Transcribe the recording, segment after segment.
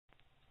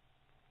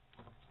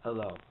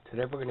Hello,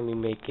 today we're going to be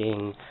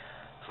making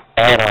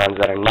add-ons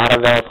that are not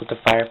available to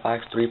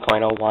Firefox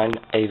 3.01,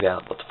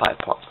 available to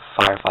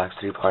Firefox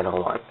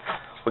 3.01.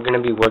 We're going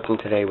to be working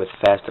today with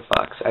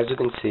Fasterfox. As you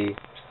can see,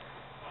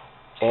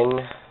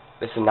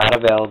 this is not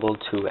available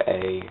to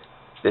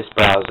this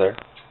browser.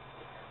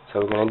 So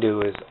what we're going to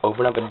do is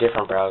open up a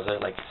different browser,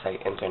 like say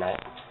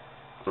Internet,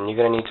 and you're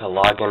going to need to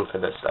log in for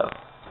this though.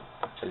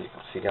 As you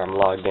can see, I'm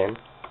logged in.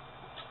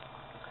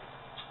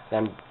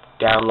 Then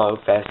download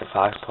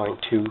Fasterfox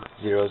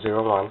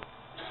 0.2001,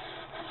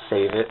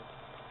 save it.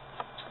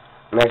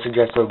 My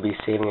suggestion would be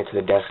saving it to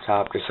the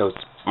desktop just so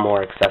it's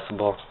more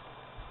accessible.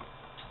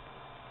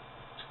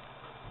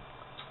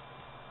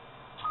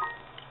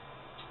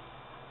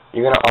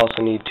 You're going to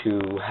also need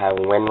to have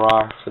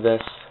WinRAR for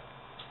this.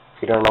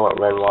 If you don't know what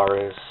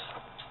WinRAR is,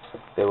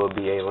 there will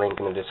be a link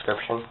in the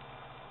description.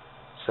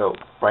 So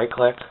right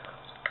click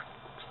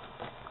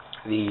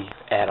the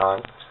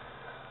add-on,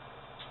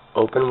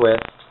 open with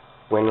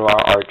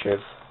WinRAR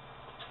archive.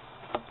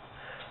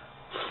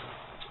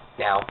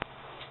 Now,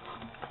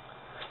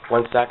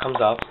 once that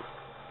comes up,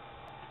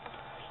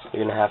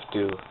 you're going to have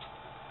to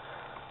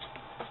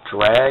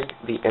drag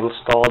the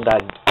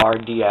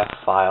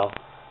install.rdf file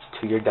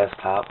to your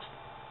desktop,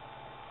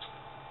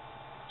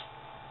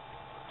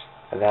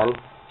 and then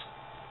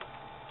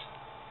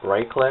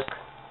right click,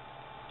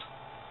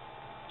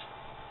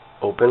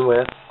 open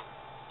with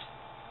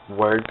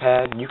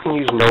WordPad. You can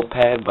use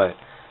Notepad, but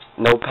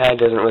Notepad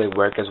doesn't really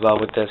work as well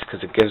with this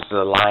because it gives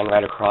the line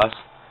right across.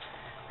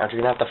 Now what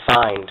you're going to have to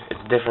find,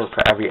 it's different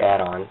for every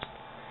add-on,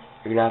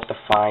 you're going to have to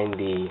find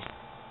the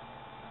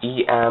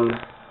EM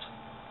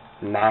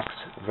Max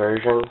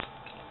version,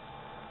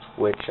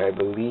 which I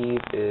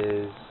believe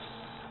is,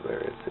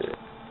 where is it?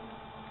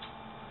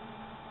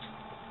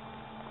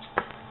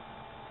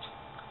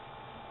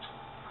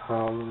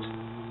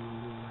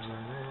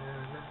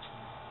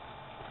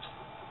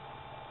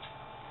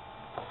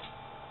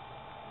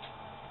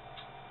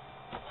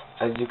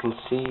 As you can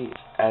see,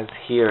 as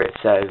here it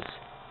says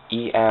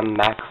EM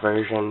Mac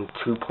version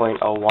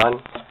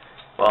 2.01.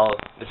 Well,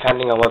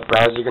 depending on what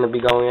browser you're going to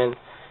be going in,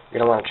 you're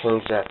going to want to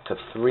change that to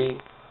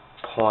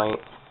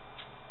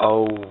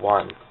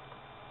 3.01.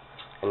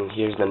 And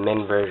here's the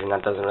min version,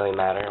 that doesn't really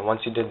matter.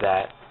 Once you did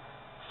that,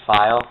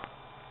 file,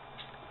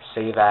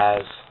 save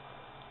as,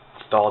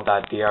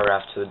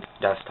 install.drf to the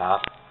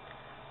desktop.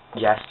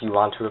 Yes, you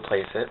want to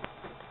replace it.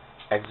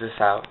 Exit this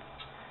out.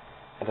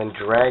 And then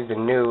drag the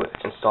new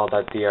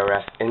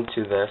install.drf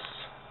into this,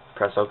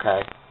 press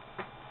OK,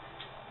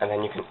 and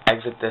then you can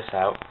exit this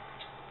out,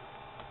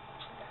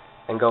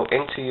 and go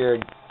into your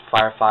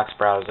Firefox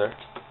browser,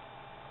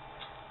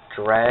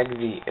 drag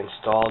the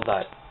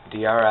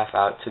install.drf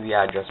out to the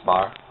address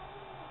bar,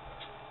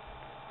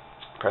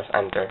 press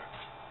enter,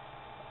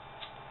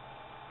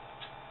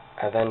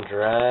 and then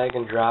drag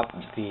and drop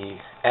the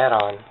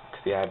add-on to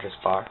the address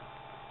bar,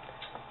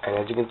 and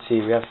as you can see,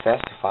 we have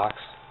Fasterfox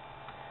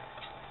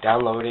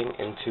downloading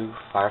into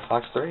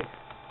Firefox 3.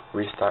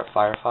 Restart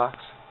Firefox.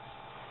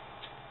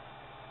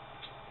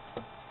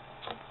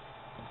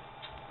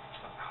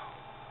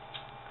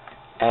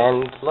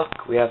 And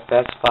look, we have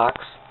Fasterfox.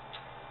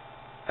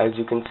 As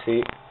you can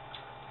see,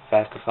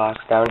 Fasterfox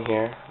down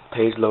here.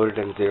 Page loaded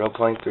in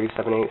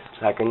 0.378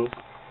 seconds.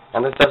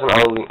 And this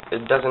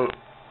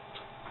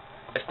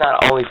it's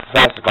not only for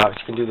Fasterfox.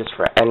 You can do this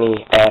for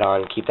any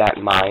add-on. Keep that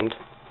in mind.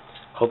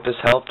 Hope this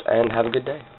helped, and have a good day.